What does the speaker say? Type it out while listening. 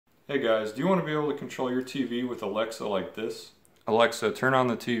Hey guys, do you want to be able to control your TV with Alexa like this? Alexa, turn on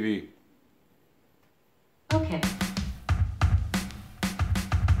the TV. Okay.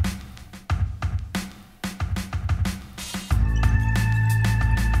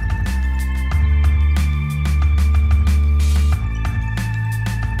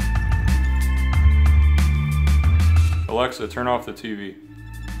 Alexa, turn off the TV.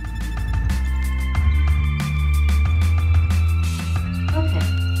 Okay.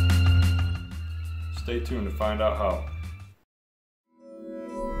 Stay tuned to find out how.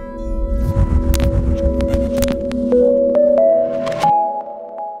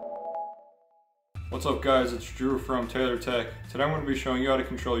 What's up guys, it's Drew from Taylor Tech. Today I'm going to be showing you how to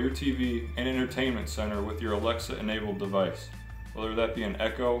control your TV and entertainment center with your Alexa enabled device. Whether that be an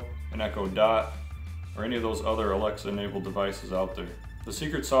Echo Dot, or any of those other Alexa enabled devices out there. The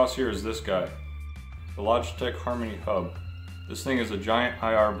secret sauce here is this guy, the Logitech Harmony Hub. This thing is a giant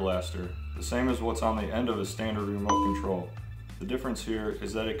IR blaster, the same as what's on the end of a standard remote control. The difference here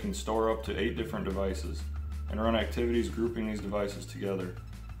is that it can store up to 8 different devices and run activities grouping these devices together.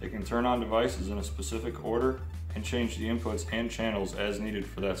 It can turn on devices in a specific order and change the inputs and channels as needed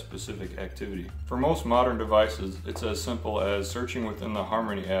for that specific activity. For most modern devices, it's as simple as searching within the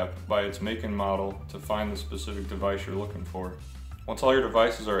Harmony app by its make and model to find the specific device you're looking for. Once all your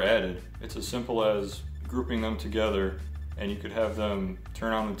devices are added, it's as simple as grouping them together, and you could have them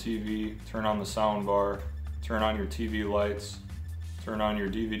turn on the TV, turn on the sound bar, turn on your TV lights, turn on your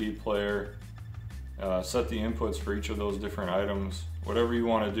DVD player, set the inputs for each of those different items. Whatever you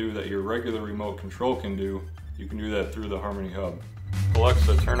want to do that your regular remote control can do, you can do that through the Harmony Hub.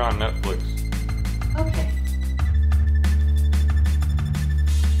 Alexa, turn on Netflix. Okay.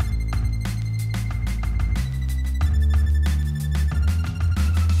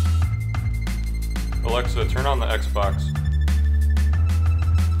 Alexa, turn on the Xbox.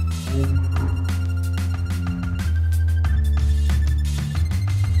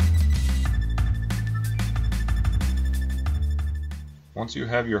 Once you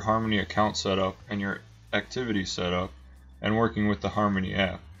have your Harmony account set up and your activity set up and working with the Harmony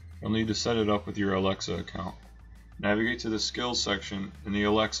app, you'll need to set it up with your Alexa account. Navigate to the Skills section in the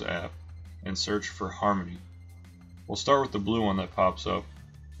Alexa app and search for Harmony. We'll start with the blue one that pops up,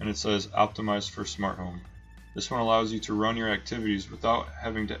 and it says Optimized for Smart Home. This one allows you to run your activities without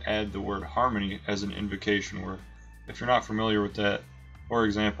having to add the word Harmony as an invocation word. If you're not familiar with that, for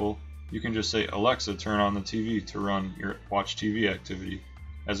example, you can just say Alexa, turn on the TV to run your watch TV activity,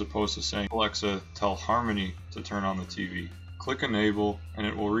 as opposed to saying Alexa, tell Harmony to turn on the TV. Click Enable and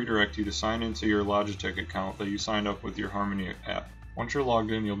it will redirect you to sign into your Logitech account that you signed up with your Harmony app. Once you're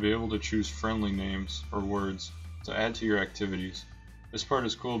logged in, you'll be able to choose friendly names or words to add to your activities. This part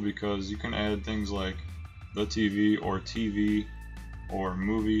is cool because you can add things like the TV or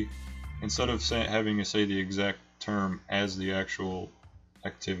movie instead of having to say the exact term as the actual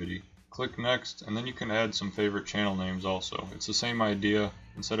activity. Click Next and then you can add some favorite channel names also. It's the same idea.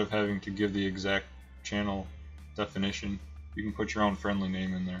 Instead of having to give the exact channel definition, you can put your own friendly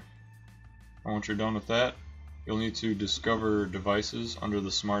name in there. And once you're done with that, you'll need to discover devices under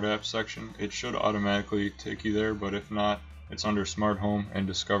the Smart Apps section. It should automatically take you there, but if not, it's under Smart Home and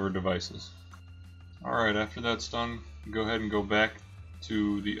Discover Devices. Alright, after that's done, go ahead and go back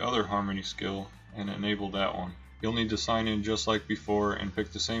to the other Harmony skill and enable that one. You'll need to sign in just like before and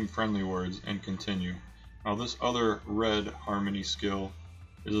pick the same friendly words and continue. Now this other red Harmony skill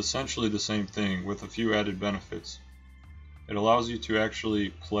is essentially the same thing with a few added benefits. It allows you to actually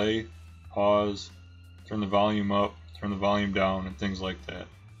play, pause, turn the volume up, turn the volume down, and things like that.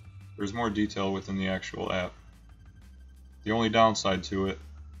 There's more detail within the actual app. The only downside to it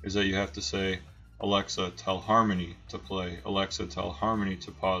is that you have to say Alexa, tell Harmony to play, Alexa, tell Harmony to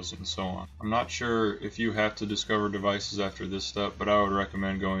pause, and so on. I'm not sure if you have to discover devices after this step, but I would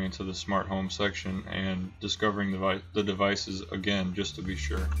recommend going into the Smart Home section and discovering the devices again just to be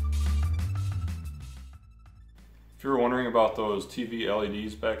sure. If you were wondering about those TV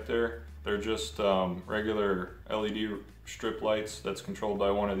LEDs back there, they're just regular LED strip lights that's controlled by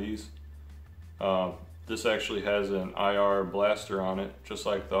one of these. This actually has an IR blaster on it, just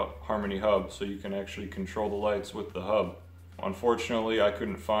like the Harmony Hub, so you can actually control the lights with the hub. Unfortunately, I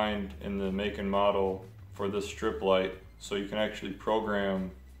couldn't find in the make and model for this strip light, so you can actually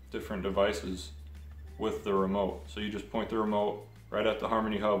program different devices with the remote. So you just point the remote right at the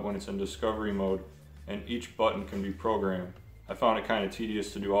Harmony Hub when it's in discovery mode, and each button can be programmed. I found it kind of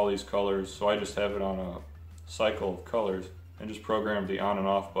tedious to do all these colors, so I just have it on a cycle of colors and just program the on and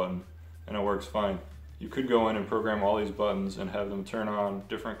off button, and it works fine. You could go in and program all these buttons and have them turn on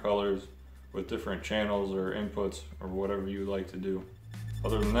different colors with different channels or inputs or whatever you would like to do.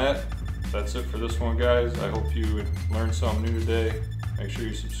 Other than that, that's it for this one, guys. I hope you learned something new today. Make sure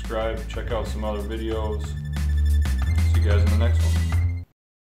you subscribe, check out some other videos. See you guys in the next one.